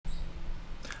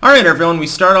Alright everyone, we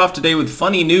start off today with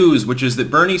funny news, which is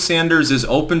that Bernie Sanders is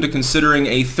open to considering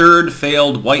a third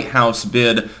failed White House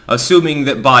bid, assuming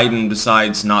that Biden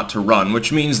decides not to run,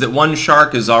 which means that one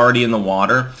shark is already in the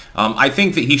water. I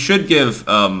think that he should give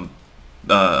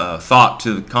thought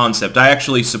to the concept. I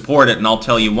actually support it, and I'll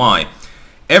tell you why.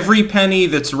 Every penny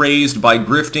that's raised by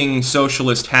grifting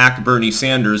socialist hack Bernie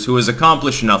Sanders, who has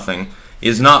accomplished nothing,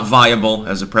 is not viable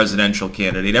as a presidential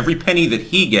candidate. Every penny that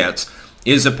he gets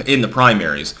is in the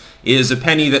primaries is a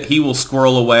penny that he will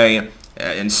squirrel away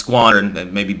and squander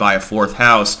and maybe buy a fourth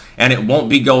house, and it won't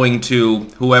be going to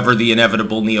whoever the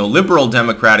inevitable neoliberal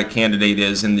Democratic candidate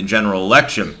is in the general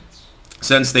election.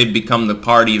 Since they've become the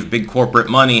party of big corporate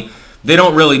money, they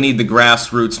don't really need the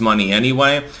grassroots money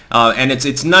anyway, and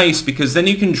it's nice because then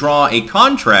you can draw a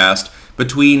contrast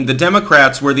between the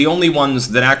Democrats, where the only ones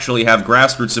that actually have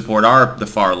grassroots support are the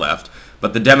far left.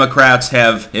 But the Democrats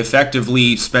have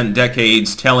effectively spent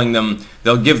decades telling them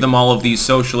they'll give them all of these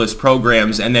socialist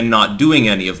programs and then not doing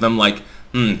any of them, like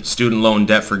student loan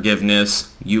debt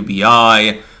forgiveness,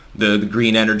 UBI, the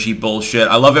green energy bullshit.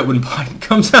 I love it when Biden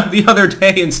comes out the other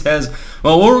day and says,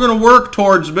 well, we're going to work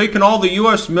towards making all the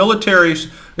U.S. military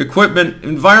equipment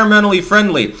environmentally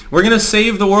friendly. We're going to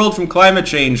save the world from climate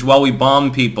change while we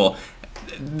bomb people.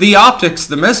 The optics,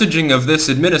 the messaging of this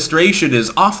administration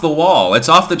is off the wall. It's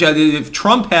off the... If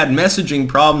Trump had messaging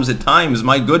problems at times,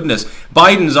 my goodness,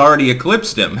 Biden's already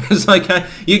eclipsed him. It's like,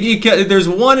 there's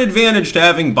one advantage to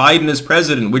having Biden as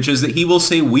president, which is that he will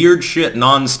say weird shit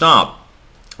nonstop.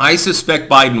 I suspect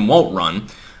Biden won't run,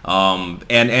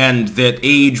 and that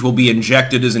age will be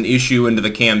injected as an issue into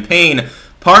the campaign,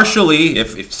 partially,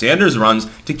 if Sanders runs,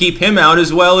 to keep him out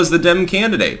as well as the Dem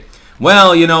candidate.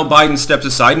 Well, you know, Biden steps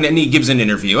aside and he gives an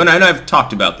interview, and I've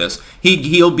talked about this.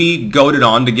 He'll be goaded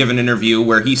on to give an interview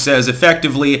where he says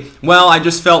effectively, well, I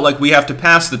just felt like we have to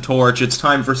pass the torch. It's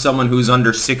time for someone who's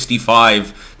under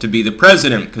 65 to be the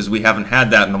president, because we haven't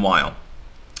had that in a while.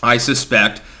 I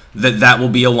suspect that will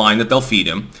be a line that they'll feed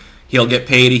him. He'll get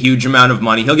paid a huge amount of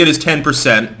money. He'll get his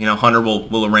 10%. You know, Hunter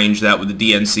will arrange that with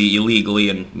the DNC illegally,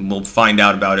 and we'll find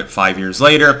out about it 5 years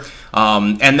later.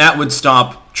 And that would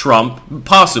stop Trump,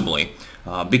 possibly,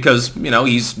 because, you know,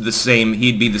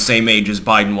 he'd be the same age as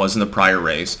Biden was in the prior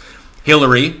race.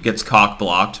 Hillary gets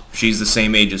cock-blocked. She's the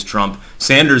same age as Trump.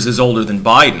 Sanders is older than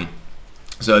Biden,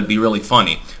 so it'd be really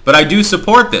funny. But I do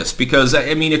support this because,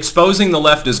 I mean, exposing the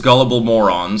left as gullible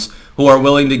morons who are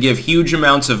willing to give huge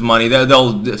amounts of money.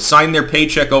 They'll sign their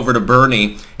paycheck over to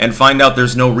Bernie and find out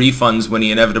there's no refunds when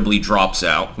he inevitably drops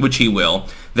out, which he will.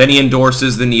 Then he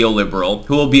endorses the neoliberal,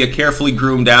 who will be a carefully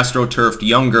groomed, astroturfed,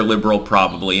 younger liberal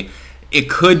probably. It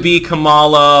could be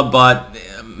Kamala, but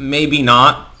maybe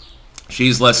not.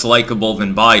 She's less likable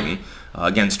than Biden.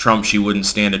 Against Trump, she wouldn't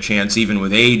stand a chance, even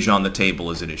with age on the table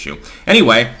as an issue.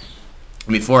 Anyway,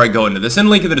 before I go into this, and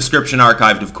link in the description,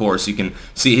 archived of course, you can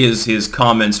see his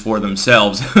comments for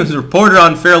themselves. It was reported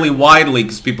on fairly widely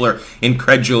because people are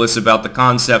incredulous about the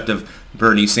concept of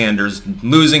Bernie Sanders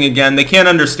losing again. They can't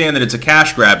understand that it's a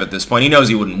cash grab at this point. He knows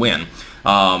he wouldn't win.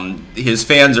 His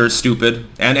fans are stupid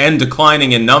and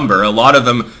declining in number. A lot of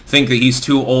them think that he's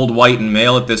too old, white, and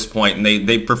male at this point, and they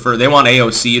want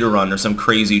AOC to run or some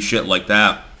crazy shit like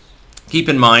that. Keep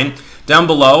in mind, down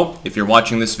below, if you're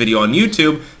watching this video on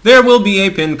YouTube, there will be a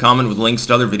pinned comment with links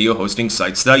to other video hosting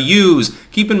sites that I use.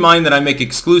 Keep in mind that I make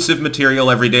exclusive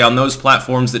material every day on those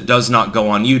platforms that does not go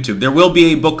on YouTube. There will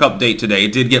be a book update today.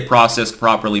 It did get processed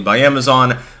properly by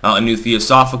Amazon, a new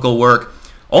theosophical work.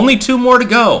 Only 2 more to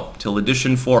go till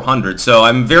edition 400, so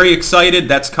I'm very excited.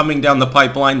 That's coming down the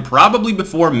pipeline probably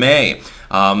before May.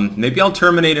 Maybe I'll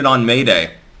terminate it on May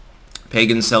Day,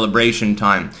 pagan celebration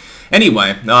time.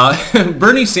 Anyway,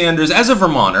 Bernie Sanders, as a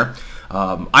Vermonter,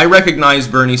 I recognize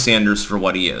Bernie Sanders for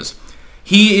what he is.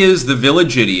 He is the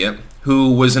village idiot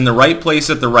who was in the right place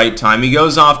at the right time. He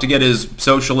goes off to get his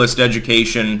socialist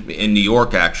education in New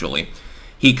York, actually.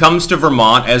 He comes to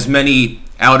Vermont, as many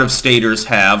out-of-staters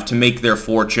have, to make their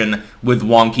fortune with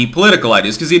wonky political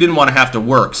ideas, because he didn't want to have to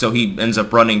work, so he ends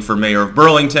up running for mayor of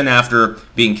Burlington after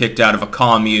being kicked out of a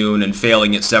commune and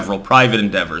failing at several private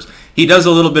endeavors. He does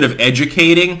a little bit of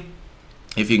educating,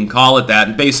 if you can call it that,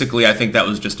 and basically I think that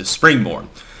was just a springboard.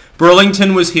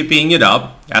 Burlington was hippieing it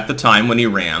up at the time when he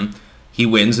ran. He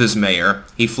wins as mayor.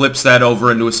 He flips that over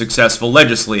into a successful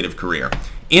legislative career.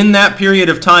 In that period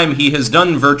of time, he has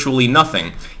done virtually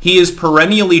nothing. He is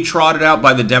perennially trotted out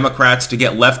by the Democrats to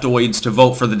get leftoids to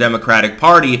vote for the Democratic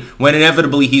Party, when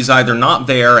inevitably he's either not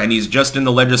there and he's just in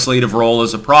the legislative role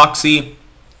as a proxy.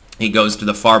 He goes to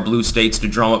the far blue states to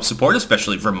drum up support,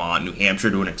 especially Vermont, New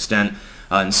Hampshire to an extent.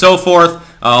 and so forth,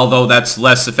 although that's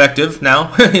less effective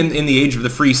now in the age of the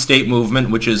Free State movement,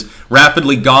 which is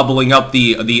rapidly gobbling up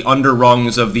the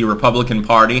underrungs of the Republican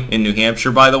Party in New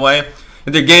Hampshire, by the way.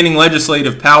 They're gaining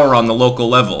legislative power on the local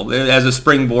level as a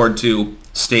springboard to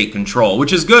state control,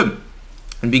 which is good.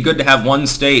 It'd be good to have one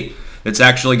state that's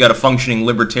actually got a functioning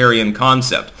libertarian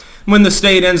concept. When the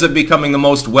state ends up becoming the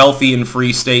most wealthy and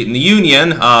free state in the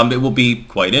Union, it will be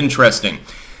quite interesting.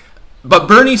 But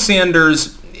Bernie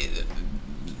Sanders,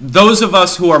 those of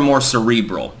us who are more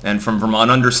cerebral and from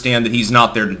Vermont understand that he's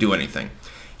not there to do anything.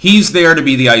 He's there to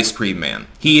be the ice cream man.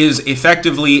 He is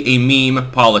effectively a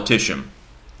meme politician.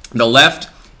 The left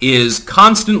is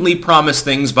constantly promised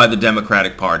things by the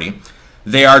Democratic Party.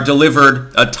 They are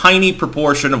delivered a tiny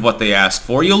proportion of what they ask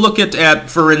for. You'll look at,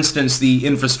 for instance, the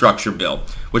infrastructure bill,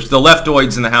 which the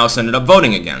leftoids in the House ended up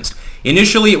voting against.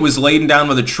 Initially, it was laden down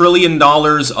with $1 trillion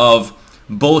of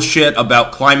bullshit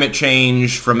about climate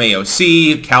change from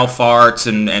AOC, cow farts,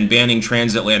 and banning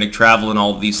transatlantic travel and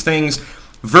all of these things.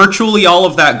 Virtually all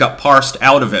of that got parsed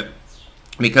out of it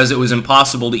because it was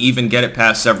impossible to even get it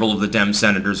past several of the Dem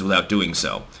senators without doing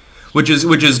so. Which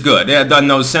is good. And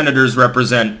those senators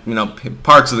represent,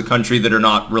 parts of the country that are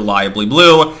not reliably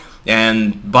blue,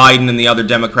 and Biden and the other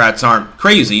Democrats aren't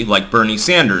crazy like Bernie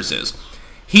Sanders is.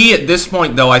 He, at this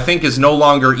point, though, I think is no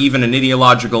longer even an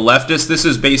ideological leftist. This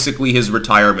is basically his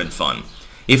retirement fund.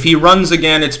 If he runs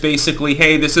again, it's basically,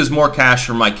 hey, this is more cash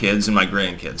for my kids and my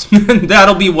grandkids.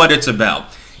 That'll be what it's about.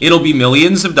 It'll be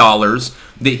millions of dollars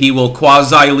that he will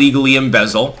quasi-legally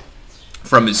embezzle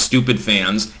from his stupid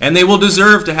fans, and they will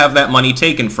deserve to have that money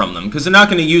taken from them because they're not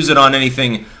going to use it on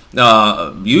anything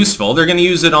useful. They're going to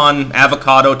use it on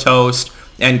avocado toast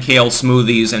and kale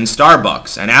smoothies and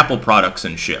Starbucks and Apple products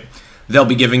and shit. They'll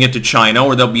be giving it to China,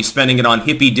 or they'll be spending it on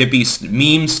hippy-dippy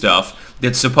meme stuff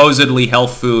that's supposedly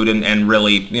health food, and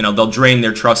really, they'll drain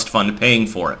their trust fund paying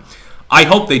for it. I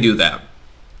hope they do that,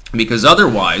 because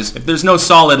otherwise, if there's no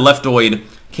solid leftoid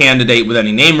candidate with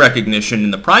any name recognition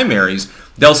in the primaries,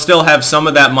 they'll still have some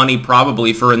of that money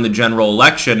probably for in the general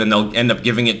election, and they'll end up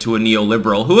giving it to a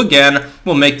neoliberal who, again,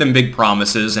 will make them big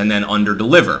promises and then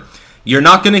under-deliver. You're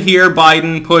not going to hear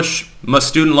Biden push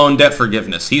student loan debt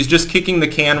forgiveness. He's just kicking the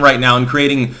can right now and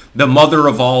creating the mother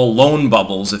of all loan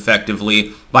bubbles,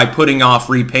 effectively, by putting off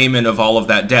repayment of all of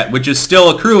that debt, which is still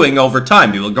accruing over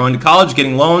time. People are going to college,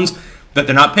 getting loans, but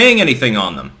they're not paying anything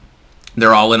on them.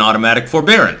 They're all in automatic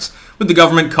forbearance, with the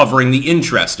government covering the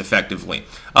interest, effectively.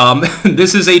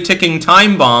 This is a ticking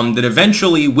time bomb that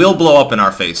eventually will blow up in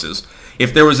our faces.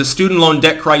 If there was a student loan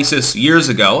debt crisis years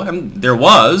ago, and there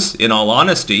was, in all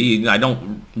honesty, I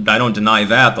don't deny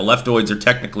that, the leftoids are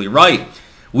technically right,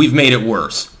 we've made it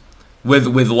worse with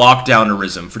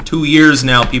lockdownerism. For 2 years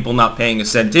now, people not paying a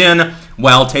cent in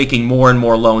while taking more and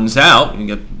more loans out. You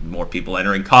get more people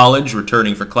entering college,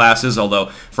 returning for classes, although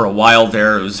for a while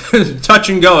there it was touch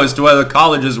and go as to whether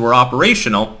colleges were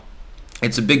operational.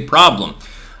 It's a big problem.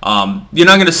 You're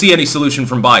not going to see any solution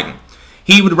from Biden.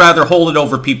 He would rather hold it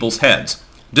over people's heads.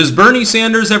 Does Bernie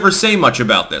Sanders ever say much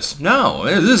about this? No.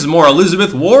 This is more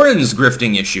Elizabeth Warren's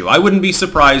grifting issue. I wouldn't be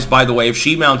surprised, by the way, if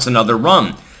she mounts another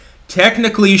run.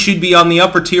 Technically, she'd be on the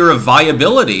upper tier of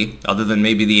viability, other than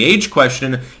maybe the age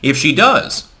question, if she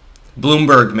does.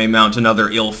 Bloomberg may mount another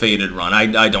ill-fated run.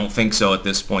 I don't think so at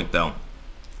this point, though.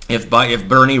 If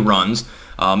Bernie runs,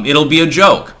 it'll be a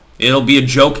joke. It'll be a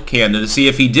joke candidacy.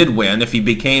 If he did win, if he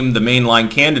became the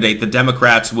mainline candidate, the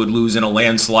Democrats would lose in a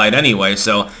landslide anyway,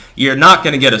 so you're not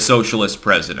going to get a socialist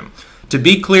president. To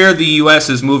be clear, the U.S.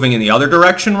 is moving in the other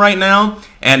direction right now,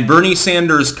 and Bernie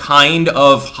Sanders' kind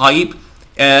of hype,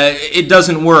 it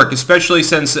doesn't work, especially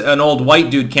since an old white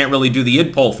dude can't really do the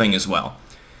id poll thing as well.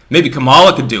 Maybe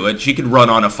Kamala could do it. She could run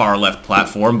on a far-left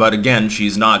platform, but again,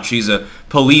 she's not. She's a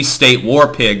police state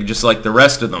war pig, just like the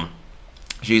rest of them.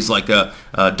 She's like a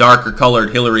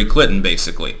darker-colored Hillary Clinton,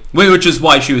 basically, which is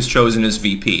why she was chosen as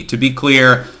VP. To be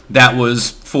clear, that was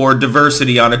for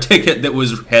diversity on a ticket that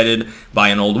was headed by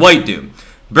an old white dude.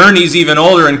 Bernie's even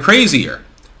older and crazier.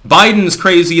 Biden's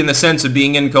crazy in the sense of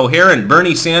being incoherent.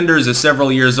 Bernie Sanders is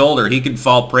several years older. He could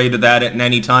fall prey to that at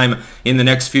any time in the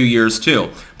next few years, too.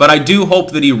 But I do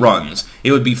hope that he runs.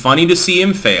 It would be funny to see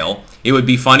him fail. It would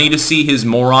be funny to see his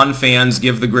moron fans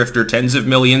give the grifter tens of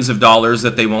millions of dollars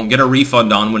that they won't get a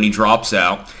refund on when he drops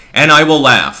out. And I will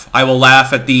laugh. I will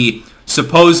laugh at the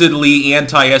supposedly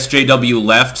anti-SJW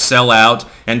left sell out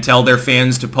and tell their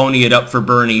fans to pony it up for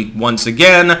Bernie once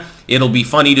again. It'll be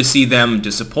funny to see them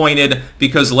disappointed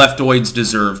because leftoids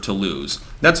deserve to lose.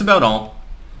 That's about all.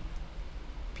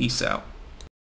 Peace out.